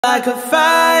Like a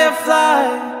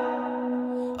firefly,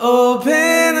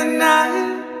 open the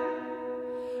night,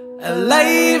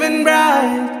 alive and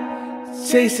bright,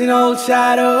 chasing old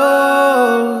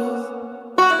shadows.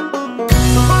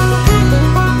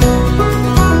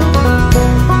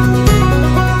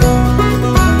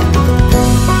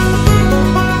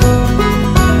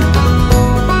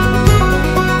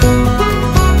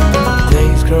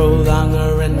 Days grow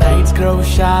longer and nights grow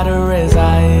shorter as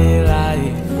I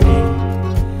lie free.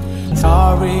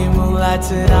 Starry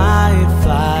moonlight and I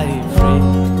fly free.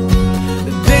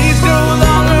 The days grow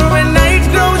longer and nights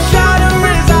grow shorter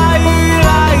as I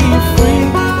lie free.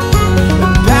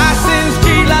 Passing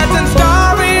streetlights and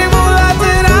starry moonlight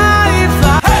and I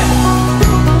fly.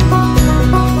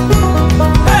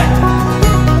 Hey!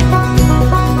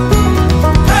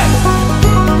 Hey! Hey!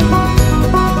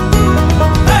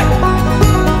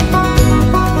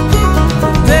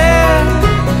 There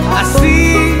I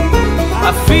see,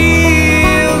 I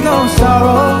feel no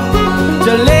sorrow.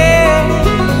 Jale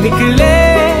nikle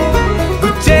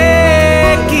guche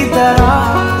ki tarah.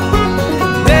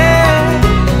 There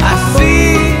I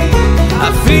see, I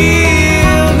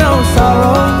feel no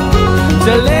sorrow.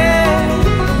 Jale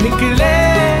nikle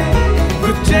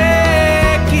guche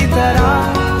ki tarah.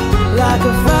 Like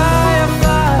a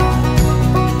firefly,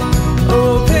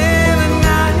 open the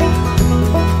night,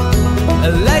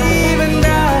 alive and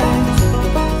bright,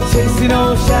 chasing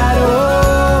old shadows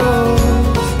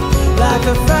like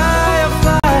a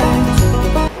firefly.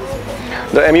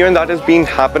 The MUN that has been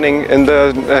happening in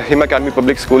the HIM Academy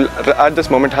Public School at this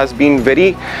moment has been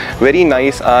very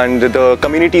nice, and the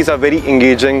communities are very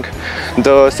engaging.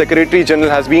 The Secretary General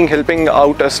has been helping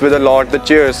out us with a lot. The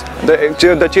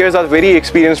chairs are very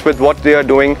experienced with what they are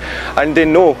doing, and they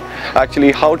know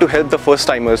actually how to help the first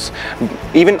timers.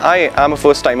 Even I am a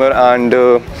first timer, and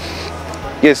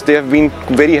yes, they have been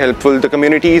very helpful. The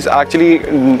communities actually,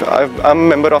 I'm a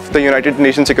member of the United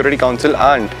Nations Security Council,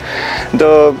 and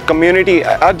the community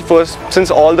at first, since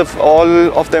all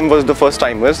of them was the first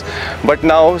timers, but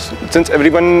now since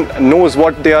everyone knows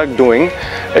what they are doing,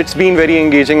 it's been very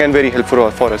engaging and very helpful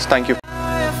for us. Thank you.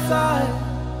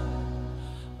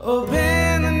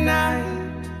 Open the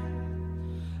night,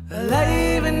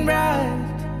 alive and bright.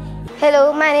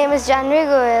 Hello, my name is Janvi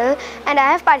Goyal and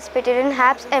I have participated in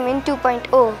HAPS MUN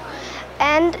 2.0,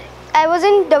 and I was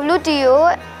in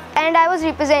WTO and I was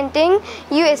representing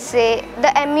USA.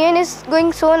 The MUN is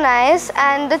going so nice,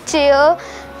 and the chair,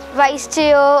 vice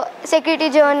chair, secretary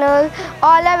general,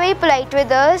 all are very polite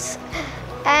with us,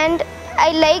 and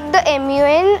I like the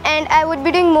MUN and I would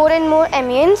be doing more and more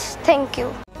MUNs. Thank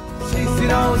you.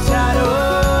 Chasing old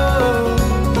shadows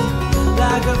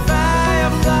like a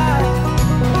firefly.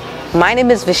 My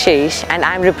name is Vishesh and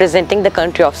I am representing the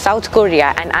country of South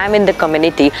Korea, and I am in the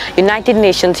community United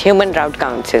Nations Human Rights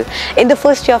Council. In the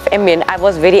first year of MUN, I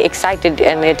was very excited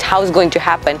in it, how it's going to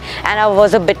happen, and I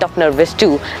was a bit of nervous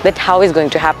too that how it's going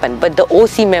to happen. But the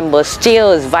OC members,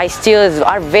 chairs, vice chairs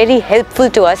are very helpful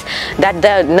to us, that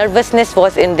the nervousness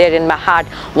was in there in my heart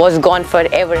was gone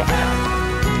forever.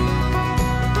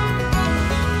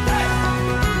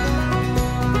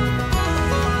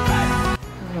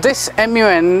 This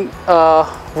MUN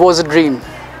was a dream.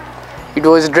 It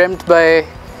was dreamt by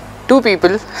two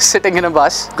people sitting in a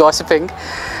bus gossiping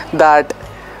that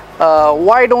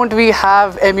why don't we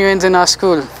have MUNs in our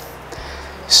school.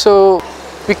 So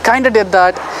we kind of did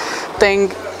that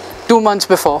thing 2 months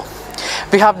before.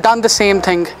 We have done the same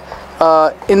thing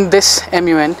in this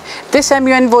MUN. This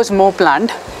MUN was more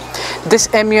planned. This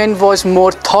MUN was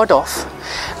more thought of,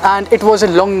 and it was a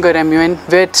longer MUN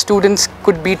where students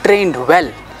could be trained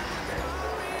well,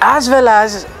 as well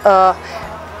as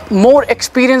more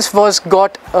experience was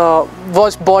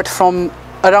bought from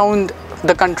around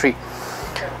the country.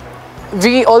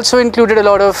 We also included a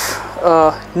lot of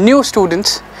new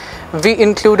students. We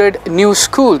included new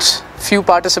schools. Few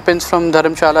participants from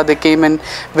Dharamshala, they came in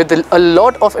with a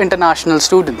lot of international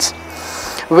students,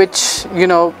 which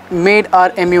made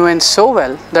our MUN so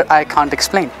well that I can't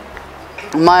explain.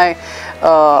 My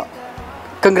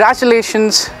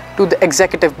congratulations to the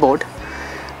executive board,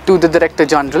 to the Director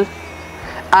General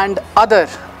and other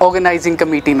organizing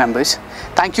committee members.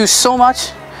 Thank you so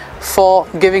much for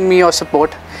giving me your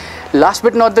support. Last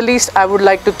but not the least, I would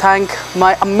like to thank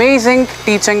my amazing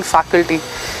teaching faculty.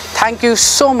 Thank you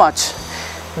so much.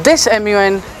 This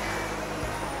MUN,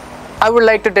 I would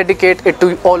like to dedicate it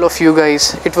to all of you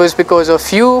guys. It was because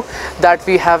of you that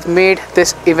we have made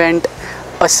this event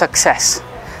a success.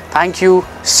 Thank you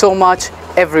so much,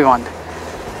 everyone.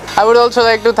 I would also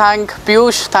like to thank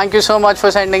Piyush. Thank you so much for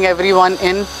sending everyone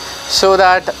in so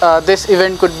that this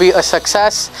event could be a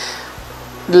success.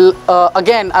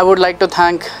 Again, I would like to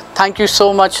thank you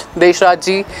so much, Deshraj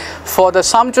ji, for the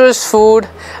sumptuous food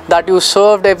that you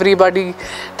served everybody.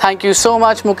 Thank you so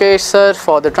much, Mukesh sir,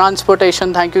 for the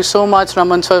transportation. Thank you so much,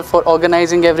 Raman sir, for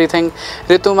organizing everything.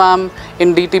 Ritu ma'am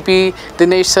in DTP,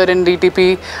 Dinesh sir in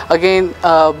DTP, again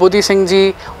Budhi Singh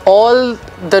ji, all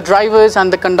the drivers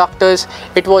and the conductors.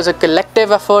 It was a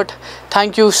collective effort.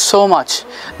 Thank you so much.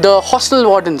 The hostel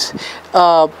wardens,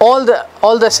 all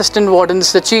the assistant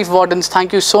wardens, the chief wardens,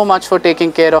 thank you so much for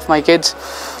taking care of my kids.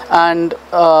 And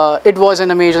it was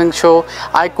an amazing show.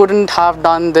 I couldn't have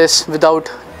done this without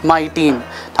my team.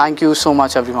 Thank you so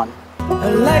much, everyone.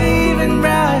 Alive and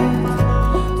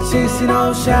bright, chasing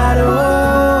all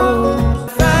shadows.